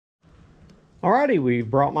Alrighty, we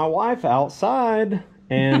brought my wife outside,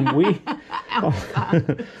 and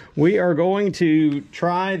we are going to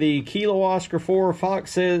try the Kilo Oscar 4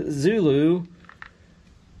 Fox Zulu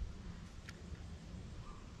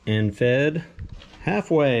and fed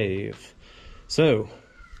half wave. So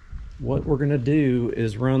what we're gonna do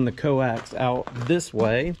is run the coax out this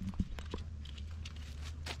way.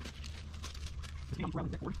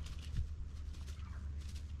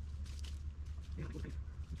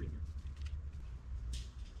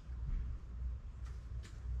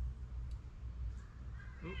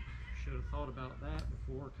 Should have thought about that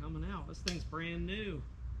before coming out. This thing's brand new.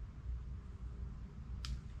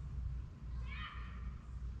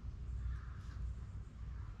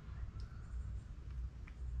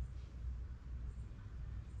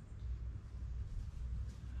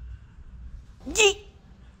 Yeet!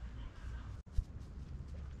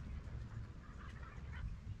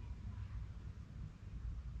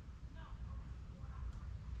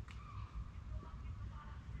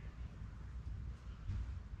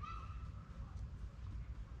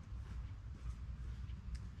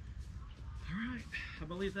 Alright, I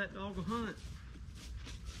believe that dog will hunt.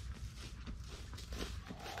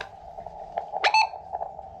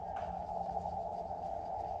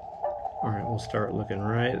 Alright, we'll start looking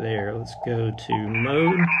right there. Let's go to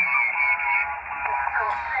mode.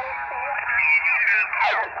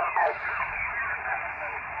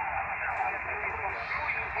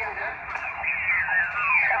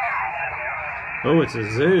 Oh, it's a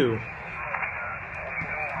zoo.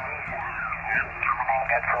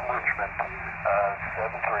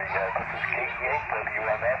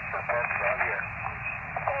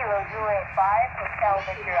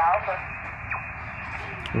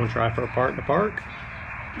 You want to try for a park to park?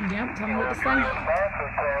 Yep, tell me what to say.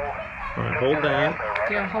 Alright, hold that.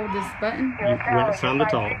 Do I hold this button? When it's time to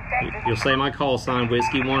talk, you'll say my call sign,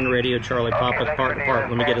 Whiskey 1 Radio Charlie Papa park to park.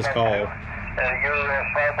 Let me get his call. You're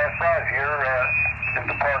 5x5 here in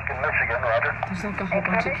the park in Michigan, Roger. There's like a whole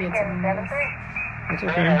bunch of kids in this. That's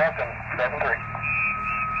okay. 7-3.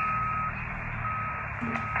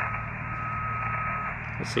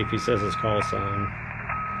 Let's see if he says his call sign.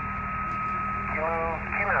 Kilo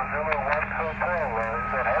Zulu 1 Hotel, is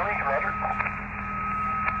that Harry, Roger?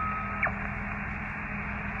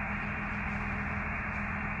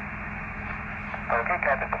 Okay,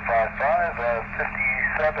 copy the 5-5,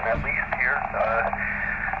 57 at least here,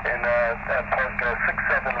 in park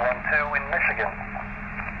 6712 in Michigan.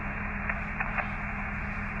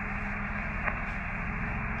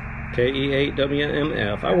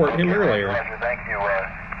 KE8WMF. I worked him earlier. Roger, thank you.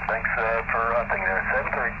 Thanks for hunting there.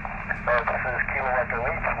 7-3. This is Kilo Echo 8,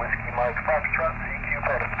 Whiskey Mike Foxtrot, CQ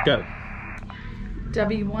POTA. Go.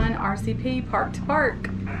 W1 RCP park to park.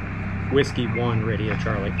 Whiskey 1 Radio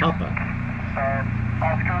Charlie Papa.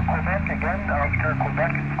 Oscar Quebec again. Oscar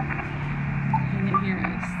Quebec. He didn't hear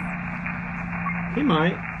us. He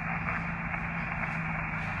might.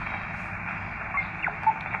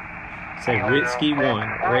 Say Whiskey 1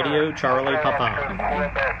 Radio Charlie Papa.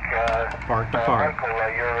 Park to park.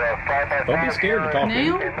 Don't be scared to talk to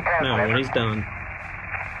him. No, when he's done.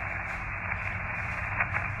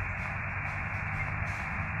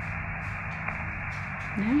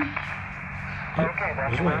 No? Okay,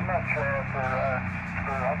 thank you very much for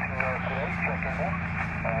watching today. Checking in.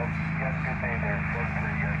 You have a good day there.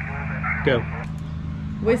 Go.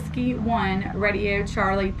 Whiskey 1 Radio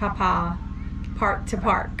Charlie Papa park to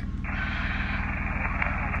park.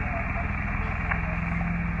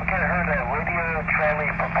 Okay, I heard Radio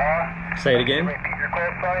Charlie Papa. Say it again. Repeat your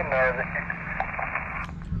call sign.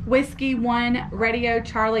 Whiskey 1 Radio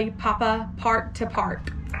Charlie Papa park to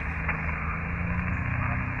park.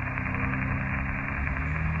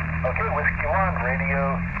 Okay, Whiskey 1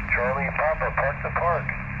 Radio Charlie Papa park to park.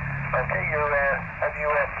 Okay, have you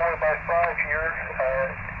 4x5 here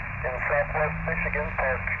in Southwest Michigan,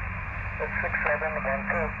 park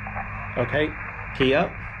 6712. Okay. Key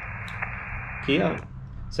up. Key up.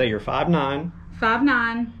 Say you're 5'9".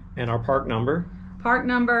 5'9". And our park number. Park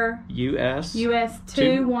number US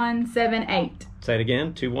 2178. Say it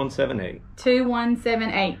again. 2178.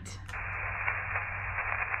 2178.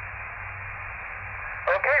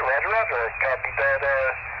 Okay, Roger. Copy that.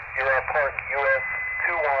 You're at Park US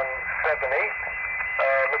 2178.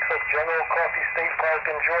 Looks like General Coffee State Park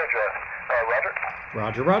in Georgia. Roger.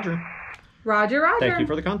 Roger, roger. Roger, roger. Thank you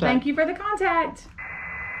for the contact. Thank you for the contact.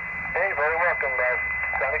 Hey, very welcome.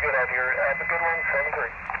 Sounded good out here. Have a good one.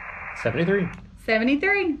 73.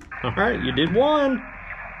 73. All right, you did one.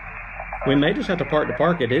 We may just have to park to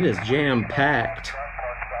park it. It is jam-packed.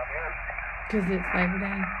 Because it's Labor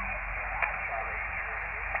Day.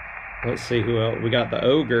 Let's see who else. We got the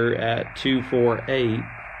Ogre at 248. Let's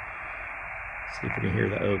see if we can hear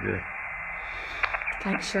the Ogre.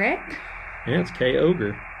 Like Shrek? Yeah, it's K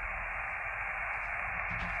Ogre.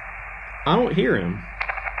 I don't hear him.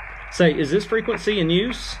 Say, is this frequency in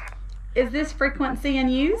use? Is this frequency in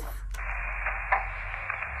use?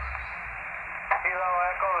 Kilo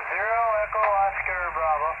Echo 0, Echo Oscar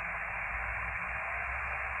Bravo.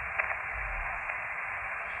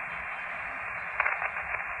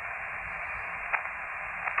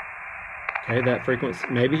 Okay, that frequency,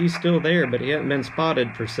 maybe he's still there, but he hasn't been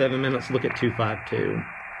spotted for 7 minutes. Look at 252.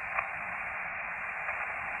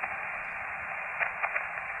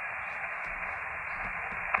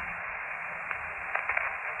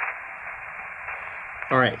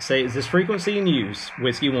 All right, say, is this frequency in use?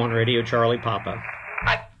 Whiskey 1, Radio Charlie Papa.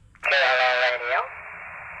 Radio.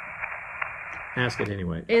 Ask it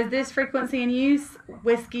anyway. Is this frequency in use?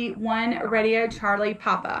 Whiskey 1, Radio Charlie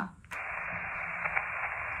Papa.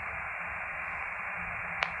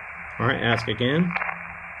 All right, ask again.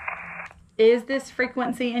 Is this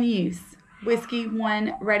frequency in use? Whiskey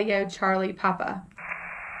 1, Radio Charlie Papa.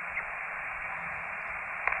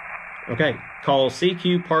 Okay, call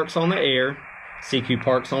CQ Parks on the Air. CQ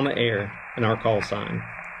Parks on the Air, and our call sign.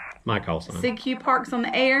 My call sign. CQ Parks on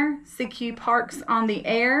the Air. CQ Parks on the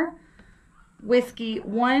Air. Whiskey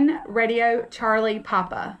 1, Radio Charlie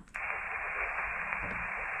Papa.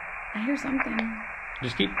 I hear something.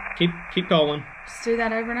 Just keep calling. Just do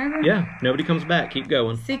that over and over? Yeah, nobody comes back. Keep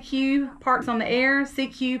going. CQ Parks on the Air.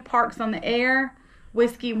 CQ Parks on the Air.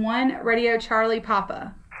 Whiskey 1, Radio Charlie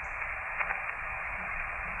Papa.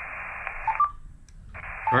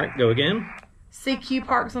 All right, go again. CQ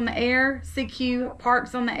Parks on the Air. CQ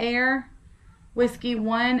Parks on the Air. Whiskey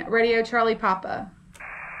 1, Radio Charlie Papa.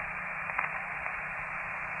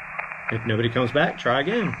 If nobody comes back, try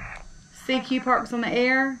again. CQ Parks on the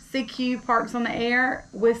Air. CQ Parks on the Air.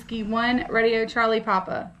 Whiskey 1, Radio Charlie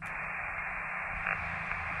Papa.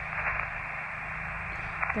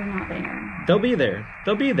 They're not there. They'll be there.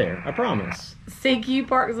 They'll be there. I promise. CQ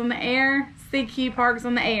Parks on the Air. CQ Parks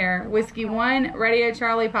on the Air. Whiskey 1, Radio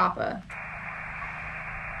Charlie Papa.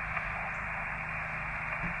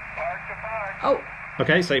 Park to park. Oh,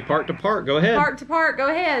 Okay, say park to park. Go ahead. park to park. Go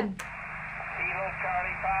ahead. Kilo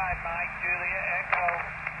Charlie 5, Mike Julia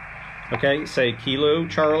Echo. Okay, say Kilo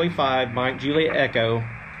Charlie 5, Mike Juliet Echo.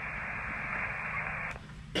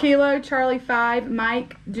 Kilo Charlie 5,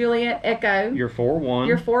 Mike Juliet Echo. You're 4-1.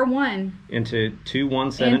 You're 4-1. Into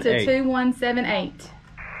 2178. Into 2178.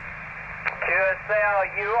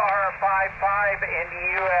 QSL, you are 55 in the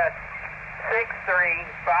US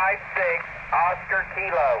 6356 Oscar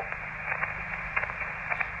Kilo.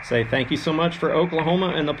 Say thank you so much for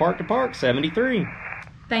Oklahoma and the park to park 73.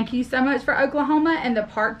 Thank you so much for Oklahoma and the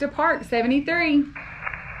Park to Park 73. 73.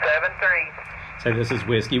 Say this is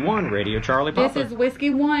Whiskey 1, Radio Charlie Papa. This is Whiskey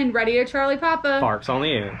 1, Radio Charlie Papa. Parks on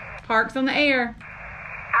the Air. Parks on the Air.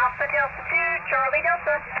 Alpha Delta 2, Charlie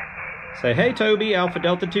Delta. Say hey Toby, Alpha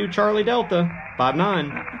Delta 2, Charlie Delta,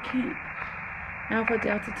 59. I can't. Alpha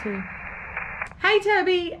Delta 2. Hey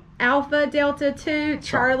Toby, Alpha Delta 2,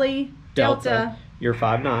 Charlie Delta. You're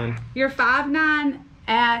 5-9. You're 5-9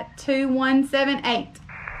 at 2178.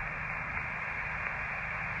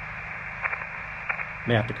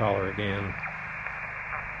 May have to call her again.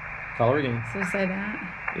 Call her again. So say that.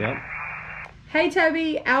 Yep. Hey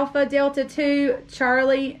Toby, Alpha Delta 2,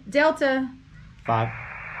 Charlie Delta. 5.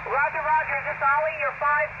 Roger, is this Ollie? You're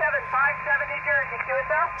 5757 New Jersey,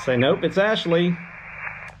 QSL? Say nope, it's Ashley.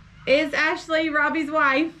 Is Ashley Robbie's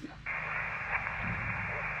wife?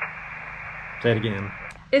 Say it again.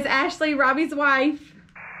 Is Ashley Robbie's wife?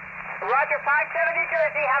 Roger, 57 New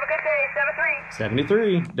Jersey. Have a good day.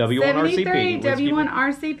 73. 73. W1RCP. 73,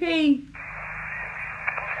 W1RCP.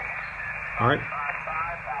 All right.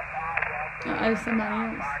 Uh-oh,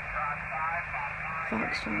 somebody else.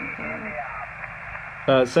 Foxtrot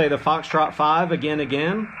 5. Say the Foxtrot 5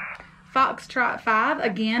 again. Foxtrot 5,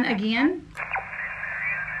 again.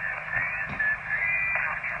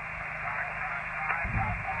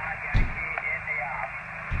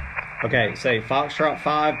 Okay, say Foxtrot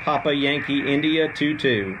 5, Papa Yankee India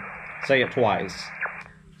 22. Say it twice.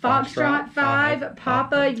 Foxtrot 5,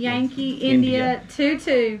 Papa Yankee India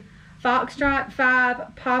 22. Foxtrot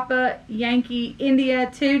 5, Papa Yankee India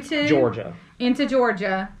 22. Georgia. Into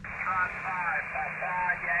Georgia.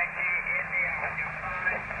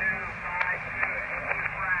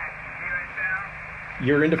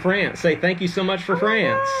 You're into France. Say thank you so much for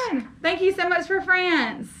France. God. Thank you so much for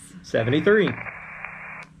France. 73.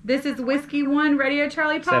 This is Whiskey 1, Radio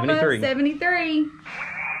Charlie Papa. 73. 73.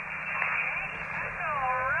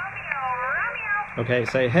 Okay,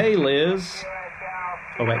 say, hey, Liz.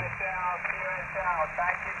 Oh, wait.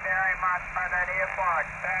 Thank you very much for that earplug.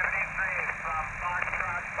 73 from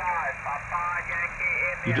Foxtrot 5, Papa Yankee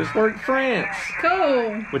India. You just worked France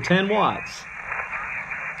Cool. with 10 watts.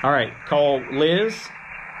 All right, call Liz.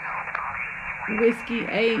 Whiskey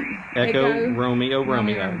 8. Echo Romeo.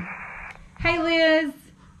 Hey, Liz.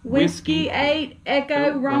 Whiskey 8.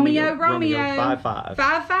 Echo Romeo. 5-5.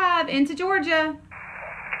 5-5 into Georgia.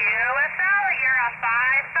 QSO, you're a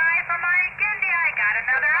 5-5 from Mike India. I got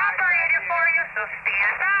another operator for you, so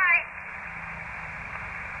stand by.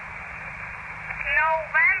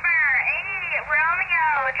 November 8, Romeo,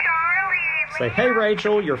 Charlie. Say, hey,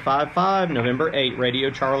 Rachel, you're 5-5, November 8, Radio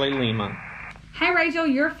Charlie Lima. Hey, Rachel,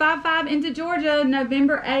 you're 5-5 into Georgia,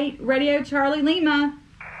 November 8, Radio Charlie Lima.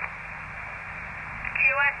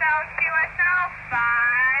 QSO, 5-9.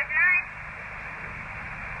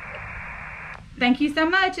 Thank you so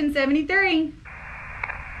much in 73.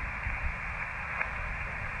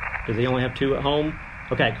 Does he only have 2 at home?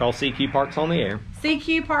 Okay, call CQ Parks on the air.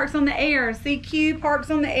 CQ Parks on the air. CQ Parks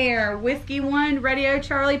on the air. Whiskey 1, Radio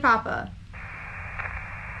Charlie Papa.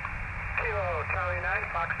 Kilo Charlie 9,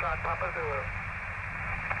 Foxtrot Papa Zulu.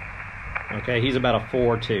 Okay, he's about a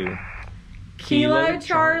 4-2. Kilo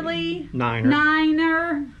Charlie.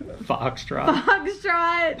 Niner.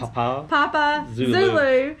 Foxtrot. Papa.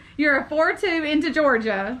 Zulu. You're a 4-2 into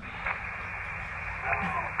Georgia.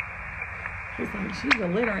 She's like, she's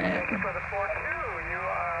illiterate. For the 4-2, you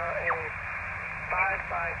are a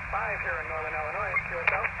 5-5-5 here in Northern Illinois,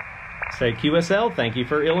 QSL. Say QSL, thank you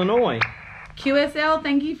for Illinois. QSL,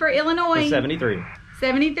 thank you for Illinois. 73.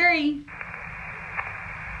 73.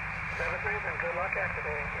 73, and good luck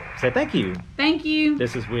activating. Say thank you. Thank you.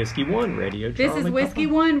 This is Whiskey 1, Radio Charlie This is Whiskey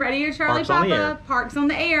Papa. 1, Radio Charlie Parks on the Papa. air. Parks on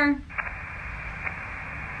the air.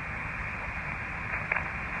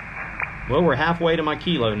 Well, we're halfway to my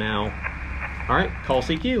kilo now. All right, call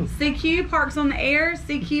CQ. CQ Parks on the air.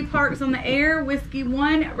 CQ Parks on the air. Whiskey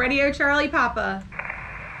 1, Radio Charlie Papa.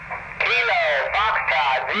 Kilo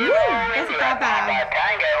Foxtrot 0 That's a 5-5.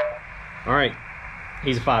 Tango. All right,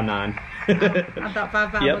 he's a 5-9. I thought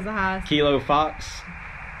 5-5 Yep. was the highest. Kilo Fox.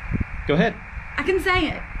 Go ahead. I can say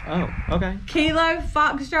it. Oh, okay. Kilo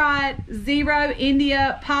Foxtrot 0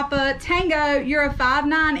 India Papa Tango. You're a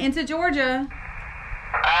 5-9 into Georgia.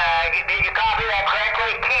 Did you copy that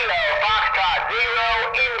correctly? Kilo Foxtrot 0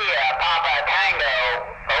 India Papa Tango.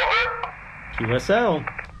 Over. QSL.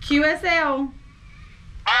 QSL.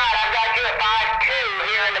 All right, I've got you at 5-2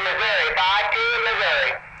 here in the Missouri. 5-2 in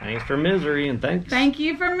Missouri. Thanks for misery and thanks. Thank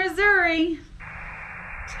you from Missouri.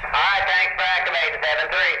 All right, thanks for activating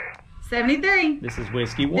 7-3. 73. This is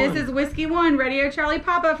Whiskey 1. This is Whiskey 1, Radio Charlie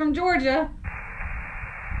Papa from Georgia.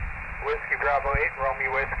 Whiskey Bravo 8,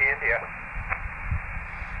 Romeo Whiskey India.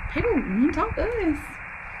 People want to talk to us.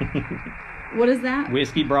 What is that?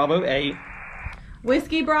 Whiskey Bravo 8.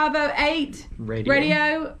 Whiskey Bravo 8.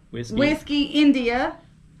 Radio. Whiskey India.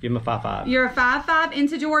 Give him a 5-5. You're a 5-5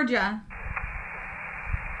 into Georgia.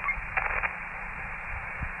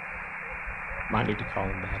 Might need to call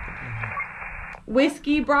him back again.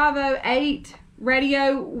 Whiskey Bravo 8.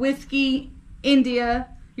 Radio Whiskey India.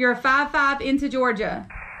 You're a 5-5 into Georgia.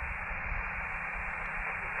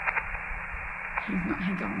 He's not,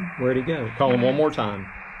 hang on. Where'd he go? Call him one more time.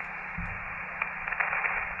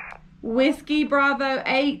 Whiskey Bravo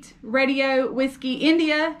 8. Radio Whiskey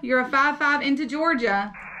India. You're a 5-5 into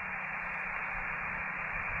Georgia.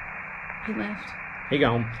 He left. He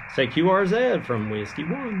gone. Say QRZ from Whiskey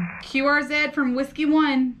 1. QRZ from Whiskey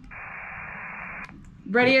 1.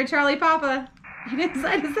 Radio Charlie Papa. He didn't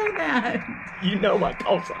say to say that. You know my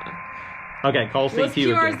call sign. Okay, call CQ What's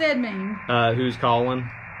QRZ again. mean? Who's calling?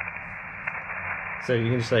 So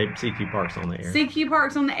you can just say CQ Parks on the air. CQ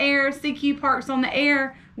Parks on the air. CQ Parks on the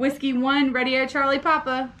air. Whiskey 1, Radio Charlie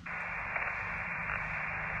Papa.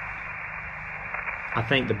 I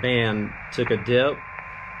think the band took a dip.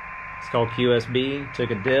 It's called QSB.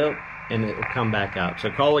 Took a dip, and it will come back up. So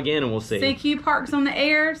call again, and we'll see. CQ Parks on the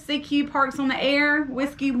air. CQ Parks on the air.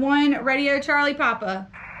 Whiskey 1, Radio Charlie Papa.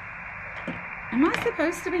 Am I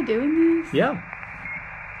supposed to be doing this? Yeah.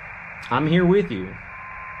 I'm here with you.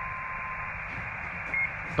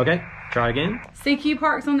 Okay, try again. CQ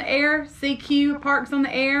Parks on the air. CQ Parks on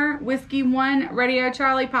the air. Whiskey 1, Radio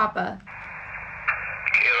Charlie Papa.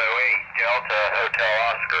 Kilo 8, Delta Hotel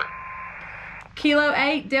Oscar. Kilo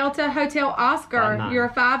 8, Delta Hotel Oscar. 5-9. You're a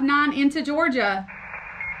 5-9 into Georgia.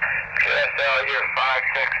 QSL, you're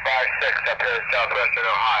 5656 up here in southwestern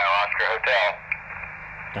Ohio, Oscar Hotel.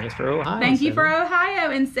 Thanks for Ohio. Thank you for Seven.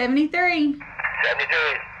 Ohio in 73. 73.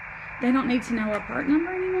 They don't need to know our part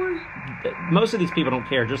number anymore. most of these people don't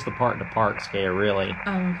care, just the park to park scare, really.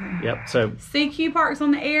 Oh, okay. Yep, so. CQ Parks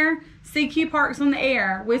on the air. CQ Parks on the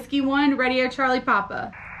air. Whiskey 1, Radio Charlie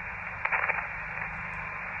Papa.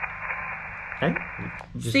 Okay.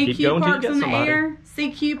 Just keep CQ going till you Parks get on the somebody. air.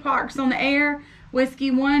 CQ Parks on the air.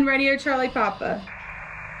 Whiskey 1, Radio Charlie Papa.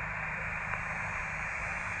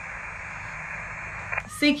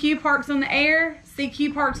 CQ Parks on the air.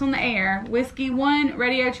 CQ Parks on the air. Whiskey 1,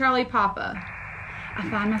 Radio Charlie Papa. I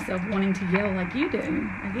find myself wanting to yell like you do.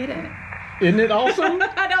 I get it. Isn't it awesome?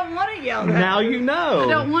 I don't want to yell that. Now you know. I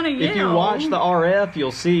don't want to yell. If you watch the RF,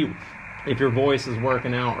 you'll see if your voice is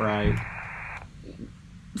working out right.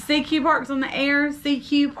 CQ Parks on the air.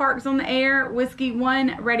 CQ Parks on the air. Whiskey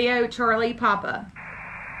 1, Radio Charlie Papa.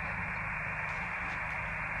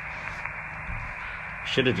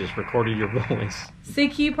 Should have just recorded your voice.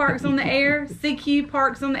 CQ Parks on the air. CQ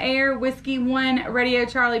Parks on the air. Whiskey 1, Radio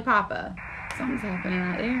Charlie Papa. Something's happening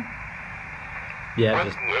right there. Yeah,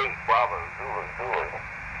 just. Whiskey 8, Bravo, Zulu, Zulu.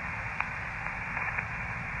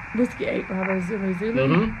 Whiskey 8, Bravo, Zulu, Zulu.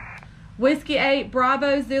 Mm-hmm. Whiskey 8,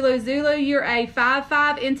 Bravo, Zulu, Zulu. You're a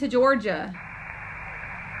 5-5 into Georgia.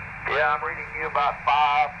 Yeah, I'm reading you about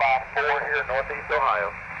 554 here in Northeast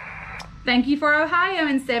Ohio. Thank you for Ohio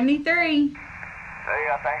in 73. Hey,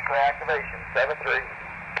 thanks for the activation. 7-3.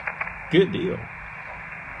 Good deal.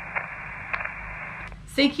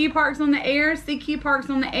 CQ Parks on the air. CQ Parks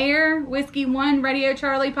on the air. Whiskey 1, Radio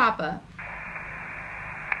Charlie Papa.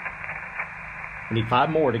 We need 5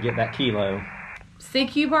 more to get that kilo.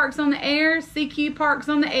 CQ Parks on the air. CQ Parks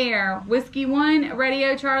on the air. Whiskey 1,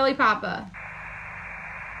 Radio Charlie Papa.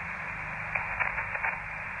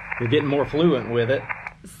 You're getting more fluent with it.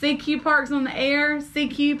 CQ Parks on the air.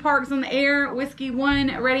 CQ Parks on the air. Whiskey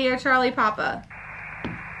 1, Radio Charlie Papa.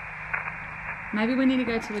 Maybe we need to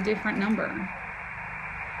go to a different number.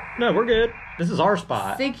 No, we're good. This is our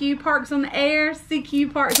spot. CQ Parks on the air.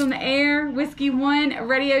 CQ Parks on the air. Whiskey 1,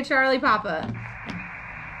 Radio Charlie Papa.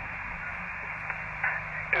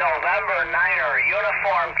 November 9er,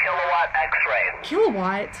 uniform kilowatt X-ray.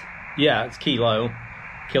 Kilowatt. Yeah, it's kilo.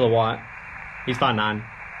 Kilowatt. He's 5'9".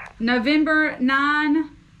 November 9.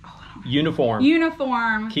 Uniform.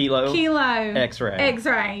 Uniform. Kilo. Kilo. X-ray.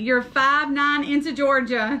 X-ray. You're 5'9" into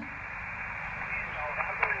Georgia. November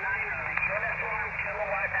 9er, uniform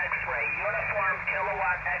kilowatt X-ray. Uniform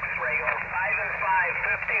kilowatt X-ray, or 5 and 5,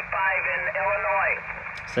 55 in Illinois.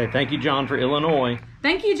 Say thank you, John, for Illinois.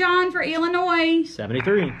 Thank you, John, for Illinois.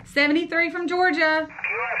 73. 73 from Georgia.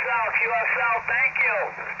 QSO, thank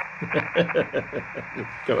you.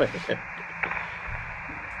 Go ahead.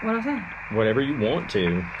 What'd I say? Whatever you want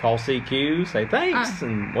to. Call CQ, say thanks,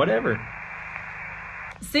 and whatever.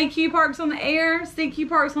 CQ Parks on the air. CQ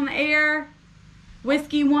Parks on the air.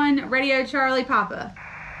 Whiskey 1, Radio Charlie Papa.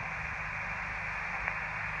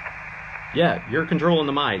 Yeah, you're controlling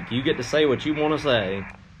the mic. You get to say what you want to say.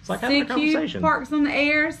 It's like having a conversation. CQ Parks on the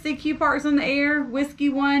air. CQ Parks on the air. Whiskey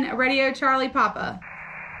 1, Radio Charlie Papa.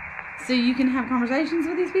 So you can have conversations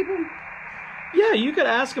with these people? Yeah, you could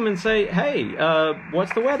ask them and say, hey,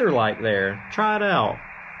 what's the weather like there? Try it out.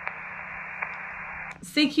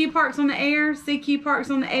 CQ Parks on the air. CQ Parks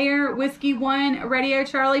on the air. Whiskey 1, Radio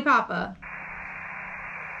Charlie Papa.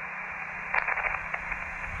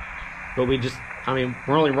 But we're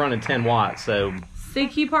only running 10 watts, so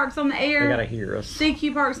CQ Parks on the air. they gotta hear us.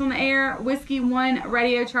 CQ Parks on the air. Whiskey 1,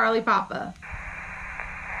 Radio Charlie Papa.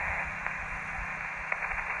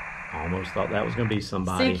 Almost thought that was gonna be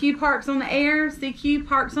somebody. CQ Parks on the air. CQ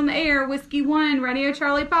Parks on the air. Whiskey 1, Radio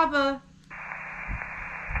Charlie Papa.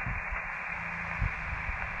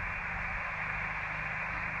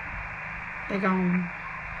 They're gone.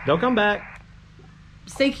 They'll come back.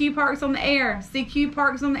 CQ Parks on the air. CQ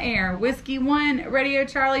Parks on the air. Whiskey 1, Radio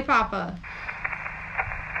Charlie Papa.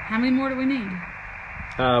 How many more do we need?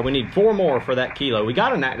 We need 4 more for that kilo. We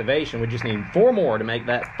got an activation. We just need 4 more to make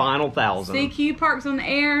that final 1,000. CQ Parks on the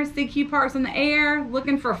air. CQ Parks on the air.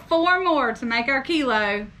 Looking for 4 more to make our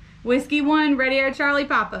kilo. Whiskey 1, Radio Charlie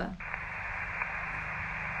Papa.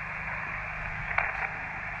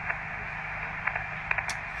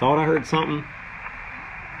 Thought I heard something.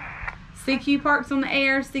 CQ Parks on the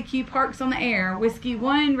air. CQ Parks on the air. Whiskey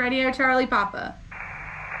 1, Radio Charlie Papa.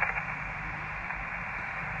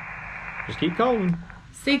 Just keep calling.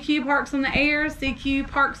 CQ Parks on the air. CQ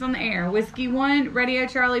Parks on the air. Whiskey 1, Radio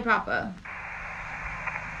Charlie Papa.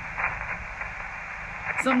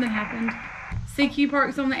 Something happened. CQ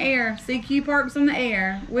Parks on the air. CQ Parks on the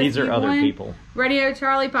air. Whiskey These are other 1, people. Radio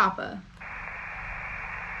Charlie Papa.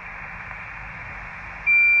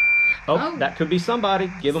 Oh, that could be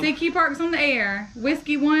somebody. Give them. CQ Parks on the air.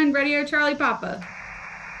 Whiskey 1, Radio Charlie Papa.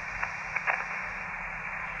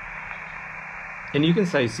 And you can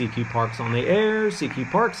say CQ Parks on the air,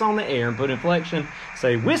 CQ Parks on the air, and put inflection.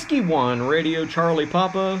 Say Whiskey 1, Radio Charlie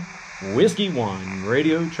Papa, Whiskey 1,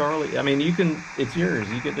 Radio Charlie. I mean, you can, it's yours.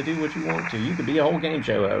 You get to do what you want to. You could be a whole game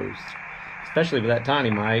show host, especially with that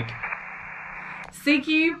tiny mic.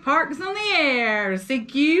 CQ Parks on the air,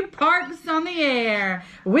 CQ Parks on the air,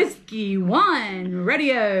 Whiskey 1,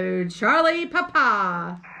 Radio Charlie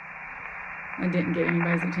Papa. I didn't get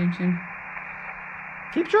anybody's attention.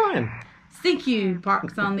 Keep trying. CQ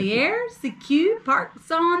Parks on the air, CQ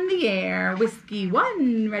Parks on the air, Whiskey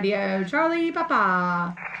 1, Radio Charlie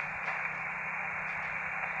Papa.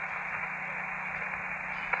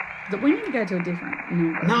 But we need to go to a different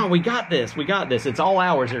number. No, we got this. We got this. It's all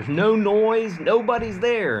ours. There's no noise. Nobody's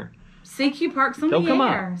there. CQ Parks on Don't the come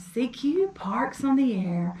air. up. CQ Parks on the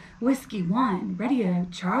air, Whiskey 1, Radio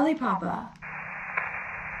Charlie Papa.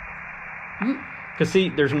 Because, see,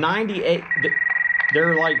 there's 98...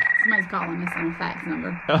 They're like... Somebody's calling us on a fax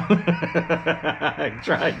number.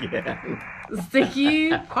 Try again.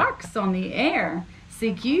 CQ Parks on the air.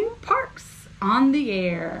 CQ Parks on the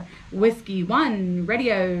air. Whiskey 1,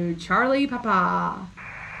 Radio Charlie Papa.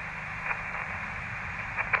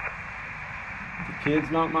 The kids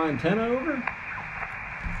knocked my antenna over?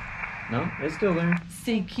 No, it's still there.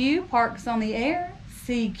 CQ Parks on the air.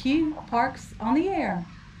 CQ Parks on the air.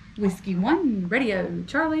 Whiskey 1, Radio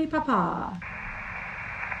Charlie Papa.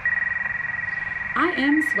 I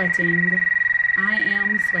am sweating. I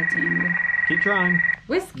am sweating. Keep trying.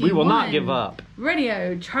 Whiskey We will 1, not give up.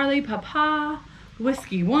 Radio Charlie Papa.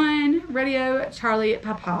 Whiskey 1, Radio Charlie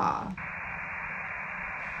Papa.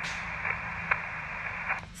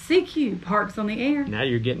 CQ Parks on the air. Now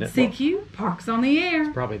you're getting it. CQ Parks on the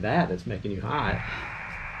air. Probably that's making you hot.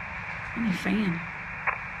 I need a fan.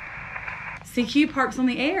 CQ Parks on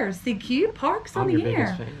the air. CQ Parks on I'm the your air.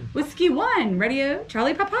 biggest fan. Whiskey 1, Radio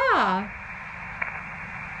Charlie Papa.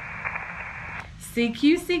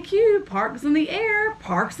 CQ Parks on the air.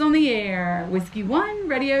 Parks on the air. Whiskey 1,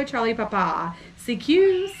 Radio Charlie Papa.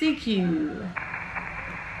 CQ.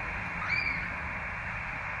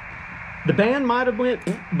 The band might have went,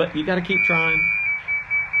 but you got to keep trying.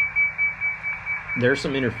 There's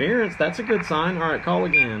some interference. That's a good sign. All right, call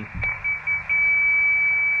again.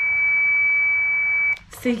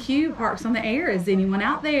 CQ Parks on the air. Is anyone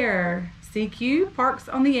out there? CQ Parks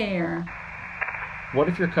on the air. What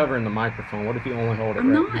if you're covering the microphone? What if you only hold it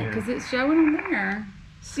I'm right not, here? because it's showing on there.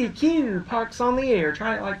 CQ Parks on the air.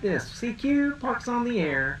 Try it like this. CQ Parks on the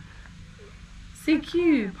air.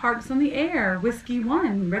 CQ Parks on the air. Whiskey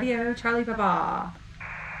 1, Radio Charlie Papa.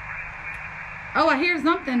 Oh, I hear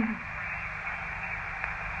something.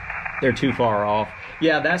 They're too far off.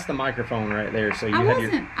 Yeah, that's the microphone right there. So you I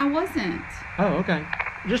wasn't. Oh, okay.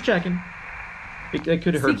 Just checking. They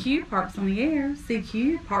could have heard. CQ Parks on the air.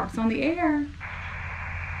 CQ Parks on the air.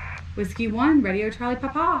 Whiskey 1, Radio Charlie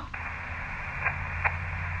Papa.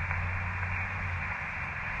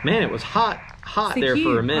 Man, it was hot there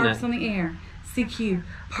for a minute. Parks on the air. CQ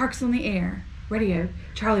Parks on the air. Radio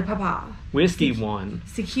Charlie Papa. Whiskey 1.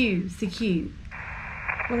 CQ.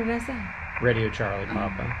 What did I say? Radio Charlie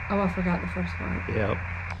Papa. Oh, I forgot the first part. Yep.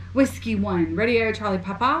 Whiskey 1, Radio Charlie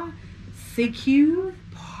Papa. CQ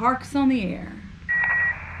Parks on the air.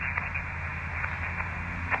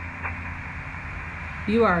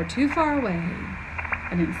 You are too far away. I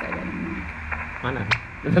didn't say that anymore. I know.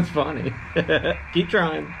 That's funny. Keep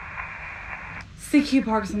trying. CQ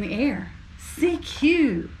Parks on the air.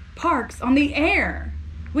 CQ Parks on the air.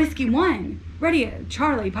 Whiskey 1, Radio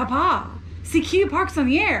Charlie Papa. CQ Parks on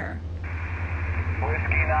the air.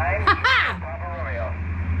 Whiskey 9, Papa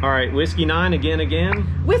Romeo. All right, Whiskey 9 again.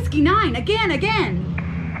 Whiskey 9 again. Whiskey 9,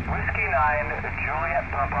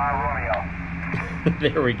 Juliet Papa Romeo.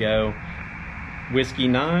 There we go. Whiskey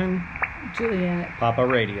 9, Juliet. Papa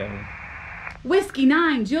Radio. Whiskey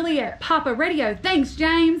 9, Juliet Papa Radio. Thanks,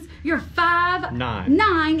 James. You're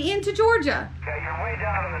 5-9 into Georgia. Yeah, you're way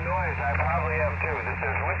down in the noise. I probably am too. This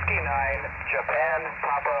is Whiskey 9, Japan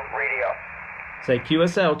Papa Radio. Say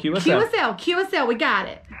QSL. QSL. We got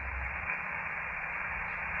it.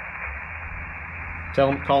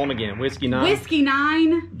 Call them again. Whiskey 9. Whiskey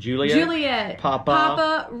 9, Juliet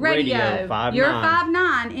Papa Radio. 5-9. You're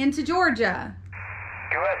 5-9 into Georgia.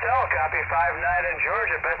 QSL, copy 5-9 in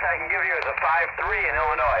Georgia. Best I can give you is a 5-3 in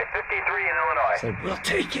Illinois. 53 in Illinois. Say, we'll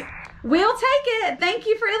take it. We'll take it. Thank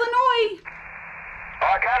you for Illinois. Oh,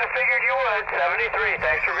 I kind of figured you would. 73.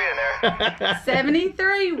 Thanks for being there.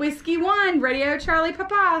 73, Whiskey 1, Radio Charlie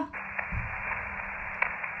Papa.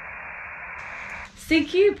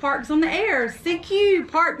 CQ Parks on the air. CQ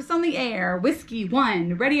Parks on the air. Whiskey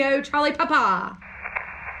 1, Radio Charlie Papa.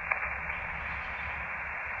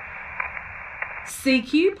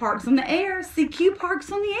 CQ Parks on the Air. CQ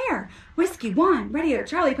Parks on the Air. Whiskey 1, Radio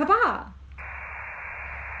Charlie Papa.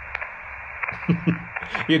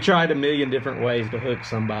 You tried a million different ways to hook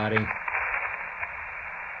somebody.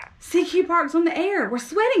 CQ Parks on the Air. We're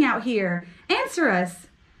sweating out here. Answer us.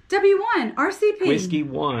 W1 RCP. Whiskey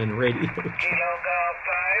 1, Radio Kilo Golf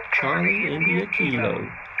 5, Charlie India Kilo.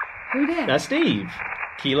 Who did? That's Steve.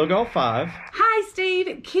 Kilo Golf 5. Hi,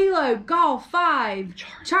 Steve. Kilo Golf 5.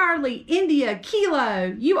 Charlie India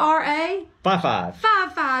Kilo. You are a 5-5.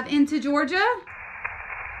 5-5 into Georgia. Yeah,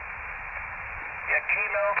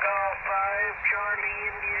 Kilo Golf 5, Charlie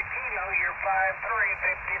India Kilo, you're 5-3,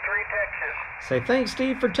 53 Texas. Say thanks,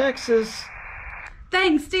 Steve, for Texas.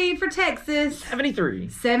 Thanks, Steve, for Texas. 73.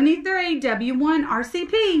 73 W1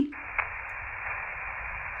 RCP.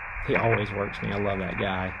 He always works me. I love that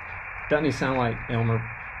guy. Doesn't he sound like Elmer?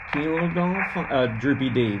 Kilo Golf, Droopy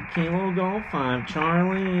D. Kilo Golf 5,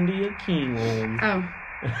 Charlie India Kilo. Oh.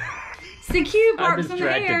 CQ Parks on the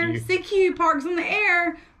distracted Air. you. CQ Parks on the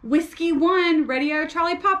Air. Whiskey 1, Radio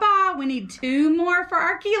Charlie Papa. We need 2 more for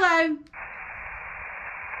our kilo.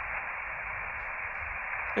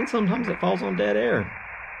 And sometimes it falls on dead air.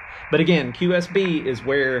 But again, QSB is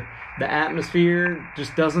where the atmosphere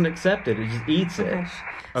just doesn't accept it. It just eats it. Gosh.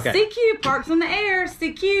 Okay. CQ Parks on the Air.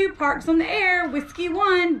 CQ Parks on the Air. Whiskey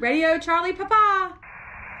 1, Radio Charlie Papa.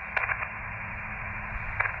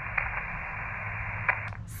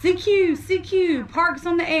 CQ Parks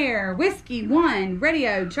on the Air. Whiskey 1,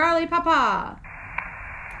 Radio Charlie Papa.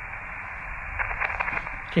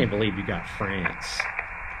 Can't believe you got France.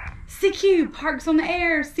 CQ Parks on the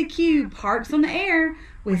Air. CQ Parks on the Air.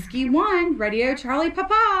 Whiskey 1, Radio Charlie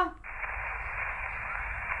Papa.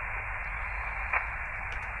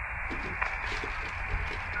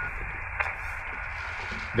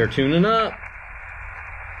 They're tuning up.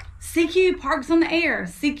 CQ Parks on the Air.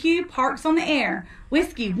 CQ Parks on the Air.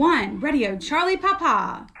 Whiskey 1, Radio Charlie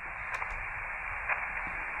Papa.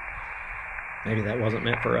 Maybe that wasn't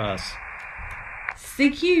meant for us.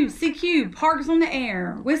 CQ Parks on the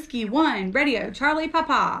Air. Whiskey 1, Radio Charlie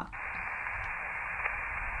Papa.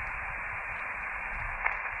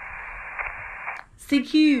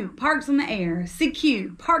 CQ Parks on the Air.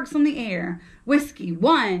 CQ Parks on the Air. Whiskey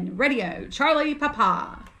 1, Radio Charlie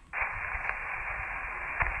Papa.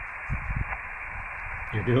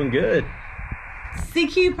 You're doing good.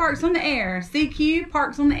 CQ Parks on the Air. CQ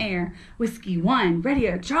Parks on the Air. Whiskey 1,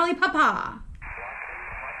 Radio Charlie Papa.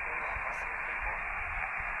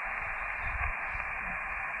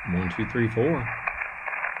 One, two, three, four.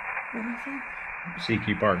 What did I say?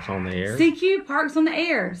 CQ Parks on the air. CQ Parks on the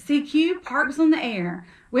Air. CQ Parks on the Air.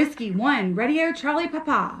 Whiskey 1, Radio Charlie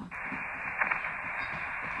Papa.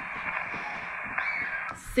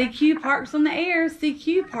 CQ Parks on the Air.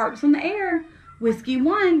 CQ Parks on the Air. Whiskey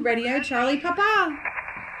 1, Radio Charlie Papa.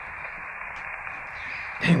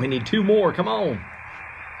 Dang, we need 2 more. Come on.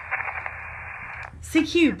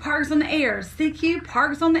 CQ Parks on the Air. CQ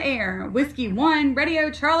Parks on the Air. Whiskey 1, Radio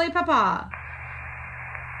Charlie Papa.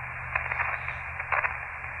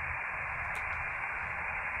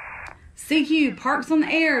 CQ Parks on the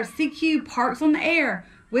Air. CQ Parks on the Air.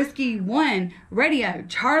 Whiskey 1, Radio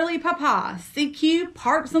Charlie Papa. CQ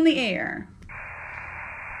Parks on the Air.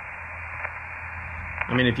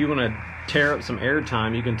 I mean, if you want to tear up some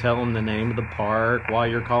airtime, you can tell them the name of the park while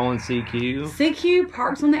you're calling CQ. CQ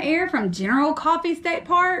Parks on the Air from General Coffee State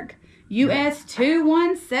Park, US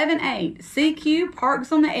 2178. CQ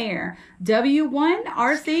Parks on the Air, W1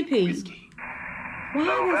 RCP. Why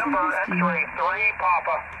November was it X-ray 3,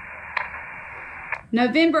 Papa.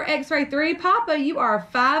 November X-ray 3, Papa, you are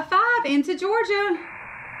 5-5 into Georgia.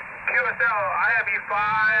 QSO, I have you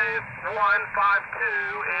 5152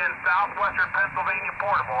 in southwestern Pennsylvania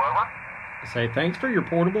portable, over. Say thanks for your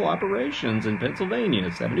portable operations in Pennsylvania,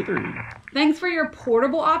 73. Thanks for your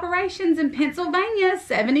portable operations in Pennsylvania,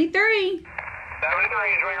 73. 73 is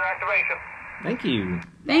your activation. Thank you.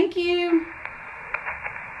 Thank you.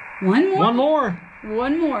 One more. One more.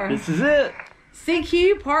 One more. This is it.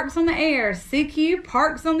 CQ Parks on the Air. CQ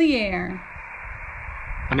Parks on the Air.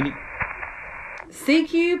 I mean,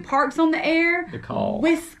 CQ Parks on the Air. the call.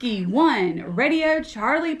 Whiskey 1, Radio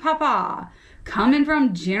Charlie Papa. Coming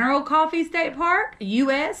from General Coffee State Park,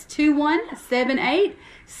 US 2178.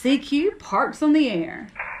 CQ Parks on the Air.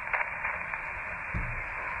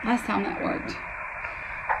 Last time that worked.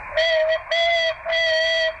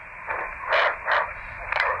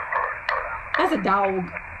 That's a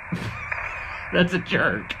dog. That's a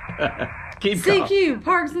jerk. Keep going. CQ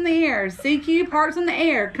Parks on the Air. CQ Parks on the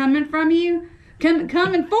Air. Coming from you.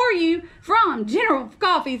 Coming for you from General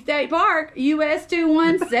Coffee State Park, US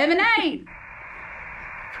 2178.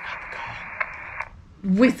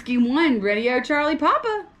 Whiskey 1, Radio Charlie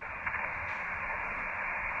Papa.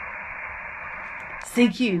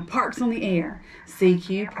 CQ, Parks on the Air.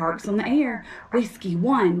 CQ, Parks on the Air. Whiskey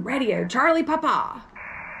 1, Radio Charlie Papa.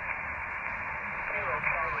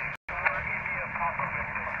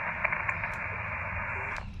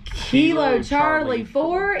 Kilo Charlie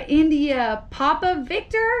 4, India Papa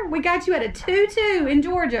Victor. We got you at a 2-2 in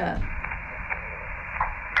Georgia.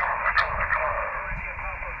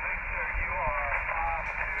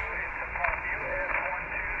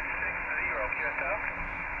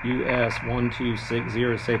 US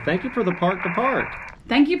 1260. Say thank you for the park to park.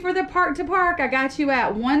 Thank you for the park to park. I got you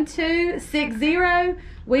at 1260.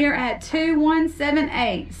 We are at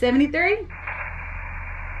 2178. 73?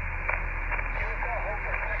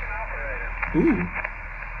 Ooh.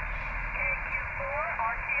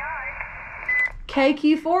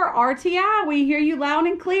 KQ4 RTI. We hear you loud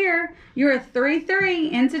and clear. You're a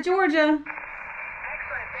 3-3 into Georgia.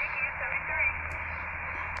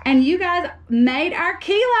 And you guys made our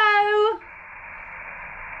kilo.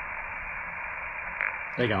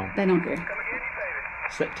 They gone. They don't care.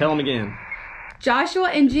 Tell them again. Joshua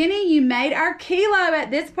and Jenny, you made our kilo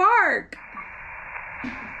at this park.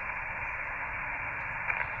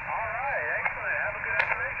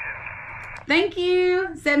 Thank you.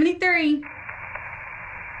 73.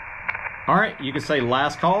 All right, you can say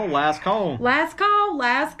last call, last call. Last call,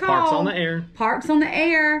 last call. Parks on the Air. Parks on the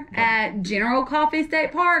Air at General Coffee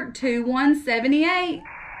State Park, 2178.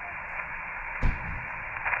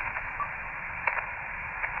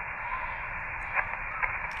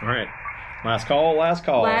 All right, last call, last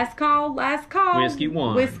call. Last call, last call. Whiskey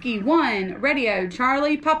 1. Whiskey 1, Radio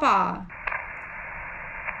Charlie Papa.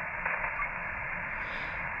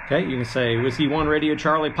 Okay, you can say Whiskey 1, Radio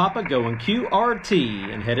Charlie Papa, going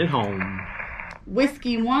QRT and headed home.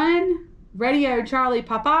 Whiskey 1, Radio Charlie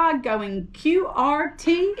Papa, going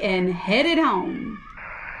QRT and headed home.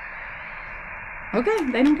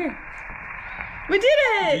 Okay, they don't care. We did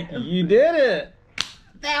it! You did it!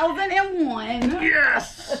 1001.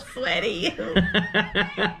 Yes! Sweaty.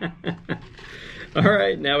 All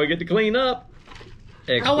right, now we get to clean up.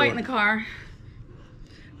 I'll wait in the car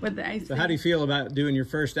with the AC. So how do you feel about doing your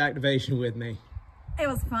first activation with me? It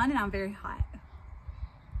was fun and I'm very hot.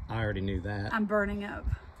 I already knew that. I'm burning up.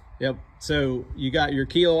 Yep. So you got your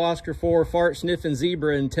Kilo Oscar 4 fart sniffing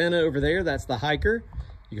zebra antenna over there. That's the hiker.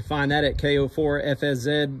 You can find that at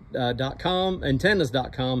ko4fsz.com,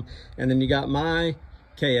 antennas.com. And then you got my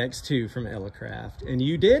KX2 from Elecraft. And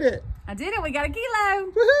you did it. I did it. We got a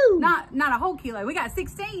kilo. Woohoo! Not a whole kilo. We got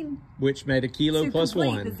 16. Which made a kilo to plus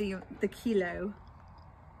complete one. The kilo.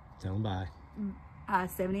 Tell them bye.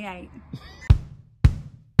 78.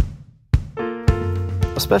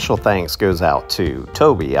 A special thanks goes out to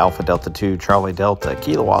Toby, Alpha Delta 2, Charlie Delta,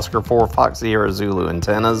 Kilo Oscar 4, Fox Sierra Zulu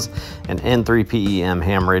Antennas, and N3PEM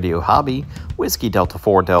Ham Radio Hobby, Whiskey Delta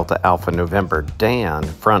 4 Delta Alpha November Dan,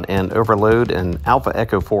 Front End Overload, and Alpha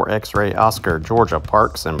Echo 4 X-Ray Oscar Georgia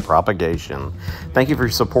Parks and Propagation. Thank you for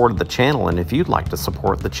your support of the channel, and if you'd like to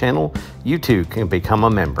support the channel, you too can become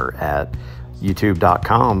a member at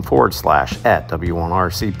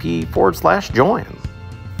youtube.com/@W1RCP/join.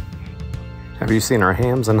 Have you seen our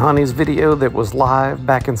Hams and Honeys video that was live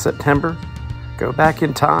back in September? Go back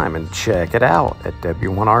in time and check it out at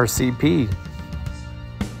W1RCP.